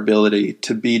with our ability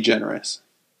to be generous.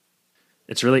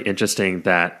 It's really interesting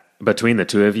that between the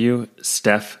two of you,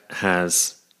 Steph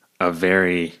has a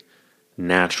very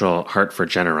natural heart for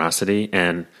generosity,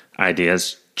 and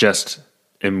ideas just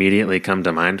immediately come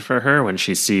to mind for her when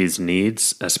she sees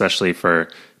needs, especially for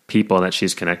people that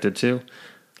she's connected to,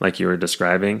 like you were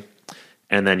describing.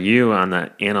 And then you, on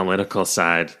the analytical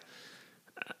side,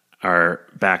 are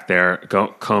back there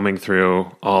combing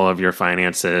through all of your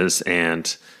finances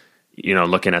and,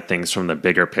 looking at things from the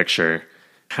bigger picture.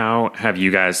 How have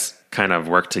you guys kind of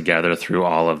worked together through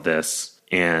all of this,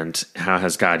 and how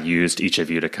has God used each of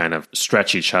you to kind of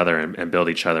stretch each other and build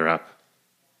each other up?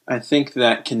 I think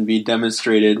that can be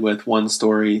demonstrated with one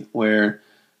story where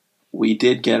we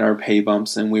did get our pay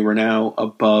bumps and we were now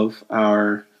above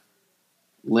our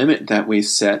limit that we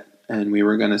set, and we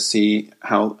were going to see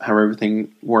how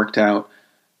everything worked out.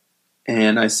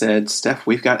 And I said, Steph,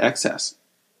 we've got excess,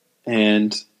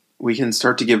 and we can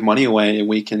start to give money away, and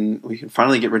we can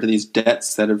finally get rid of these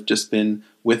debts that have just been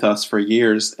with us for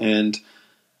years. And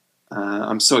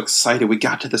I'm so excited. We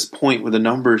got to this point where the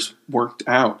numbers worked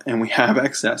out and we have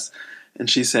excess. And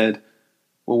she said,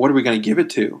 well, what are we going to give it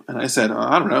to? And I said,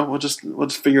 I don't know. We'll just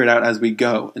figure it out as we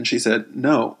go. And she said,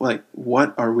 no,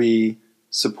 what are we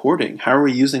supporting? How are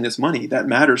we using this money? That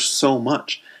matters so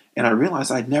much. And I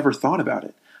realized I'd never thought about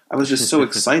it. I was just so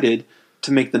excited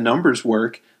to make the numbers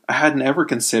work, I hadn't ever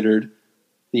considered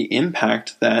the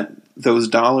impact that those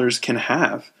dollars can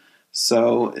have.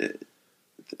 So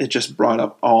it just brought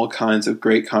up all kinds of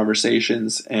great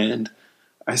conversations. And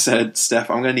I said, Steph,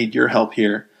 I'm going to need your help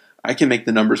here. I can make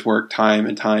the numbers work time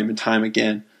and time and time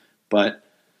again, but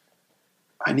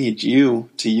I need you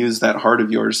to use that heart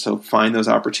of yours to find those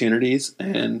opportunities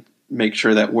and make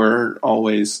sure that we're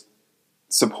always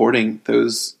supporting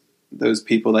those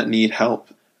people that need help.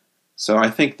 So I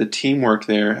think the teamwork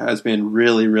there has been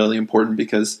really, really important,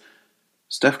 because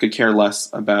Steph could care less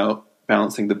about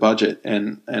balancing the budget,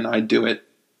 and I do it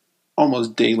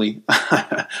almost daily.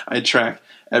 I track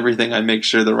everything. I make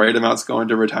sure the right amount's going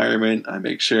to retirement. I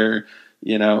make sure,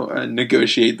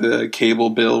 negotiate the cable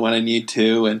bill when I need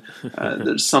to. And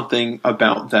there's something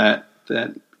about that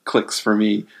clicks for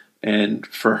me. And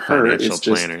for her, financial it's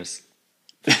just planners.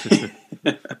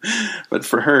 But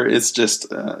for her, it's just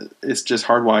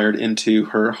hardwired into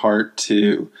her heart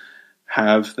to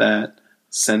have that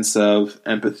sense of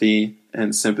empathy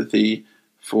and sympathy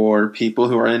for people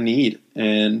who are in need.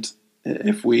 And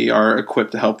if we are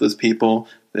equipped to help those people,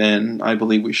 then I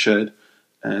believe we should.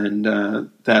 And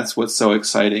that's what's so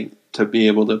exciting, to be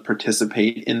able to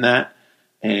participate in that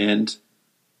and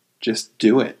just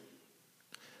do it.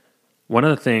 One of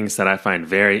the things that I find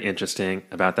very interesting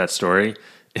about that story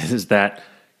is that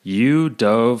you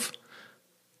dove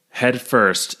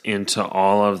headfirst into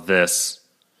all of this,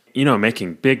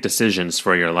 making big decisions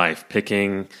for your life,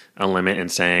 picking a limit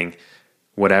and saying,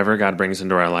 whatever God brings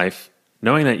into our life,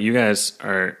 knowing that you guys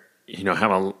are,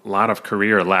 have a lot of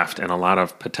career left and a lot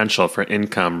of potential for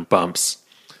income bumps,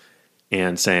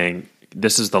 and saying,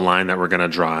 this is the line that we're going to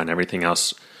draw, and everything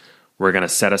else we're going to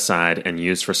set aside and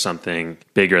use for something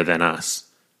bigger than us.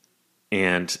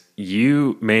 And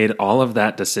you made all of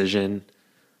that decision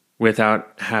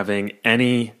without having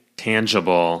any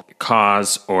tangible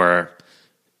cause or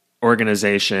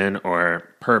organization or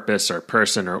purpose or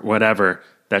person or whatever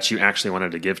that you actually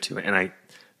wanted to give to it. And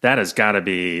that has got to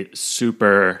be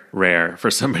super rare for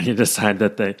somebody to decide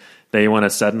that they want to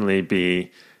suddenly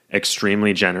be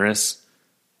extremely generous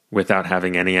without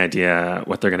having any idea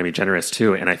what they're going to be generous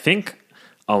to. And I think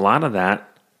a lot of that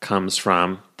comes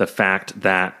from the fact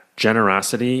that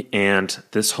generosity and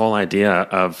this whole idea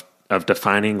of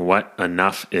defining what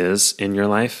enough is in your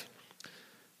life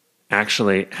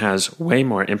actually has way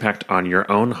more impact on your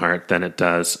own heart than it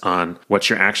does on what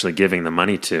you're actually giving the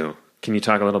money to. Can you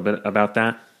talk a little bit about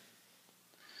that?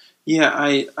 Yeah,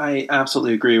 I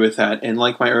absolutely agree with that. And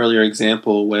like my earlier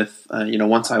example with,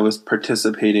 once I was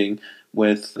participating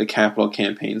with the capital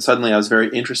campaign, suddenly I was very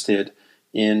interested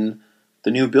in the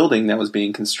new building that was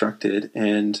being constructed.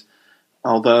 And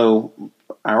although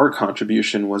our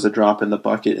contribution was a drop in the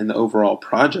bucket in the overall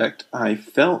project, I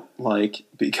felt like,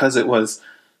 because it was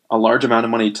a large amount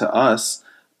of money to us,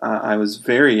 I was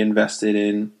very invested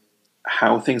in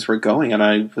how things were going, and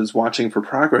I was watching for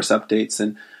progress updates,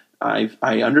 and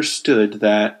I understood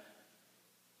that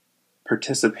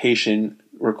participation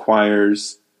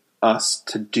requires us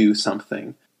to do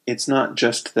something. It's not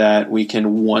just that we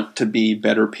can want to be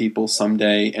better people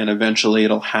someday and eventually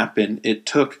it'll happen. It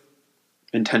took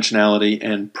intentionality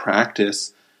and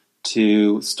practice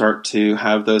to start to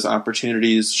have those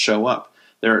opportunities show up.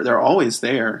 They're always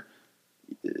there,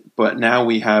 but now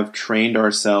we have trained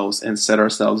ourselves and set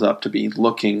ourselves up to be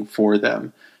looking for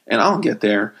them. And I'll get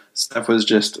there. Steph was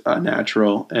just a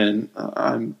natural, and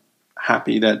I'm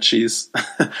happy that she's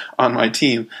on my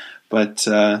team. But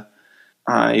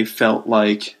I felt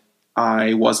like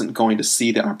I wasn't going to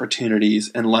see the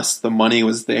opportunities unless the money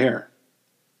was there.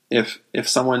 If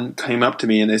someone came up to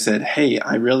me and they said, "Hey,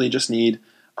 I really just need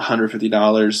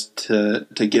 $150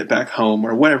 to get back home,"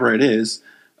 or whatever it is,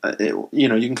 you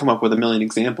can come up with a million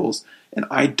examples, and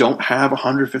I don't have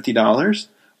 $150,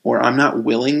 or I'm not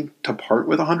willing to part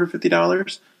with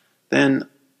 $150, then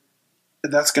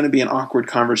that's going to be an awkward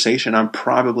conversation. I'm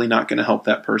probably not going to help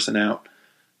that person out.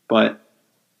 But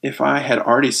if I had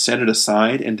already set it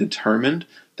aside and determined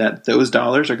that those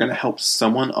dollars are going to help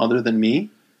someone other than me,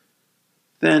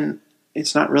 then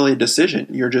it's not really a decision.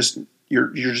 You're just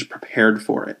prepared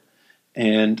for it.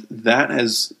 And that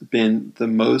has been the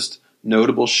most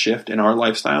notable shift in our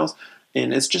lifestyles.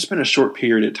 And it's just been a short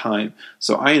period of time.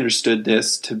 So I understood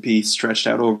this to be stretched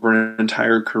out over an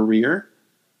entire career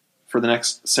for the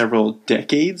next several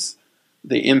decades.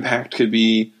 The impact could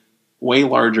be way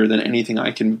larger than anything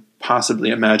I can possibly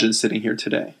imagine sitting here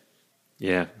today.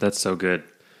 Yeah, that's so good.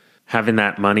 Having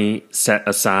that money set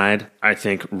aside, I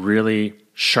think, really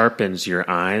sharpens your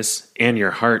eyes and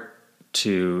your heart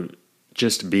to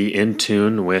just be in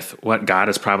tune with what God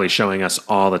is probably showing us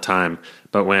all the time.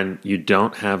 But when you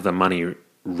don't have the money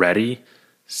ready,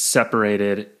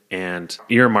 separated, and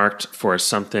earmarked for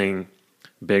something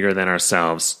bigger than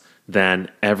ourselves, then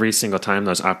every single time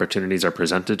those opportunities are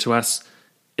presented to us,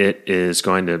 it is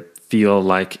going to feel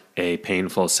like a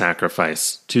painful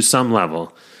sacrifice to some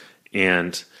level.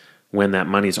 And when that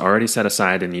money's already set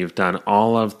aside and you've done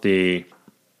all of the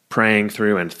praying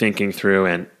through and thinking through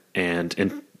and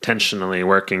intentionally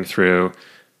working through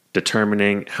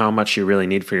determining how much you really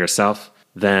need for yourself,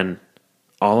 then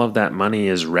all of that money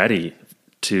is ready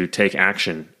to take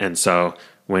action. And so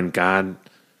when God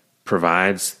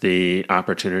provides the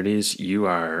opportunities, you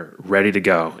are ready to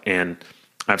go. And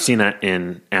I've seen that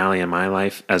in Allie and my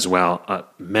life as well,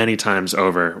 many times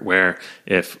over, where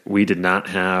if we did not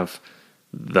have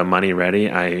the money ready,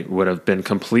 I would have been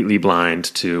completely blind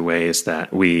to ways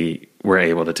that we were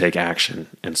able to take action.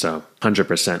 And so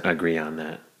 100% agree on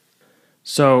that.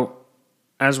 So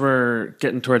as we're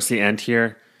getting towards the end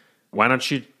here, why don't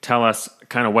you tell us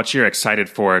kind of what you're excited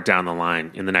for down the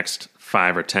line in the next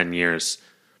 5 or 10 years?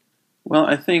 Well,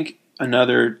 I think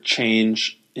another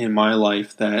change in my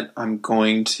life that I'm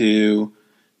going to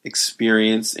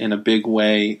experience in a big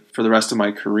way for the rest of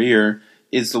my career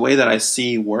is the way that I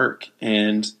see work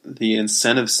and the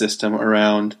incentive system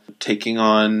around taking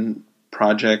on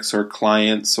projects or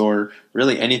clients or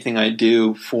really anything I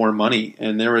do for money.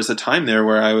 And there was a time there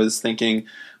where I was thinking,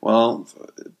 well,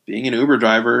 being an Uber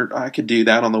driver, I could do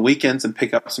that on the weekends and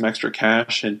pick up some extra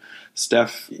cash. And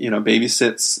Steph,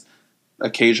 babysits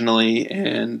occasionally,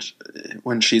 and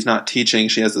when she's not teaching,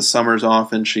 she has the summers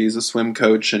off and she's a swim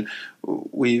coach, and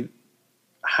we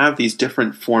have these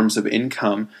different forms of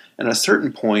income. And at a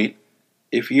certain point,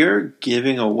 if you're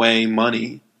giving away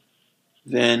money,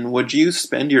 then would you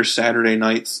spend your Saturday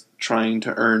nights trying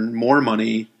to earn more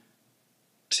money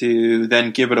to then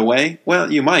give it away?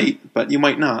 Well, you might, but you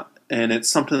might not, and it's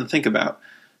something to think about.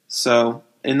 So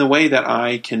in the way that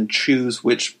I can choose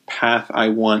which path I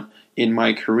want in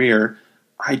my career,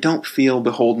 I don't feel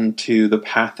beholden to the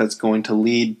path that's going to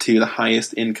lead to the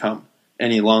highest income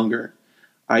any longer.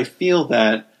 I feel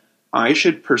that I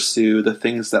should pursue the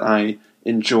things that I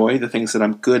enjoy, the things that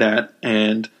I'm good at,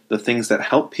 and the things that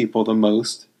help people the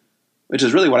most, which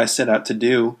is really what I set out to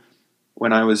do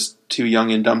when I was too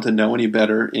young and dumb to know any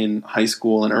better in high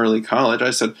school and early college. I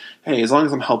said, hey, as long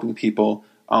as I'm helping people,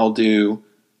 I'll do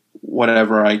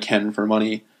whatever I can for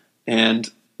money. And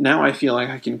now I feel like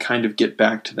I can kind of get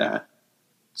back to that.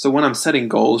 So when I'm setting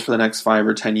goals for the next 5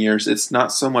 or 10 years, it's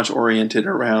not so much oriented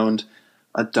around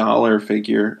a dollar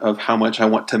figure of how much I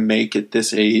want to make at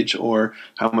this age or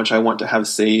how much I want to have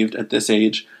saved at this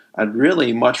age. I'd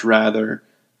really much rather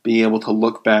be able to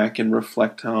look back and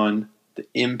reflect on the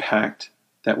impact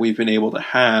that we've been able to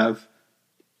have.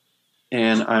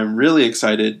 And I'm really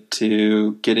excited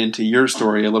to get into your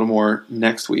story a little more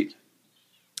next week.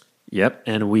 Yep,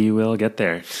 and we will get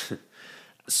there.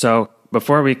 So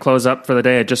before we close up for the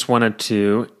day, I just wanted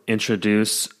to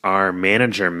introduce our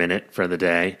Manager Minute for the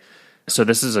day. So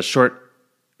this is a short,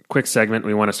 quick segment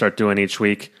we want to start doing each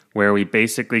week where we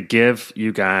basically give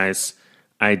you guys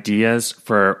ideas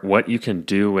for what you can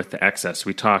do with the excess.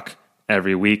 We talk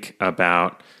every week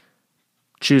about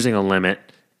choosing a limit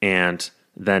and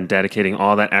then dedicating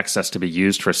all that excess to be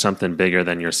used for something bigger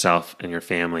than yourself and your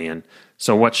family. And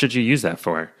so what should you use that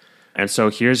for? And so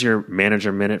here's your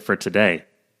Manager Minute for today.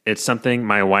 It's something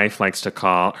my wife likes to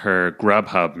call her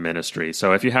Grubhub ministry.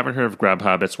 So if you haven't heard of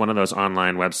Grubhub, it's one of those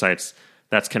online websites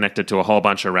that's connected to a whole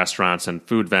bunch of restaurants and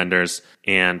food vendors,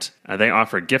 and they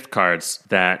offer gift cards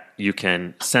that you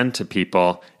can send to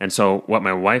people. And so what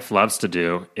my wife loves to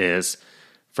do is,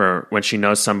 for when she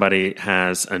knows somebody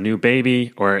has a new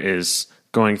baby or is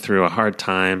going through a hard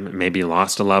time, maybe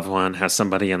lost a loved one, has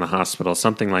somebody in the hospital,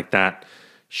 something like that,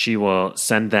 she will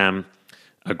send them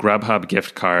a Grubhub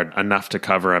gift card enough to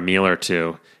cover a meal or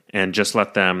two and just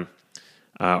let them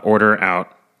order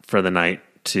out for the night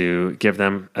to give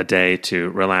them a day to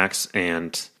relax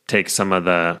and take some of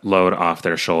the load off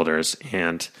their shoulders.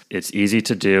 And it's easy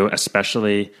to do,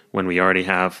 especially when we already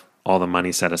have all the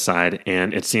money set aside.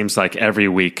 And it seems like every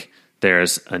week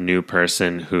there's a new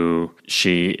person who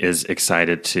she is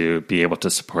excited to be able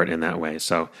to support in that way.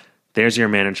 So there's your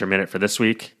Manager Minute for this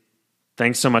week.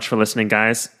 Thanks so much for listening,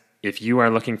 guys. If you are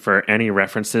looking for any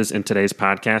references in today's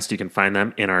podcast, you can find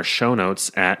them in our show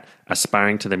notes at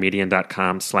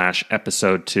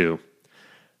aspiringtothemedian.com/episode 2.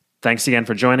 Thanks again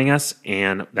for joining us,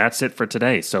 and that's it for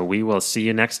today. So we will see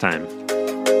you next time.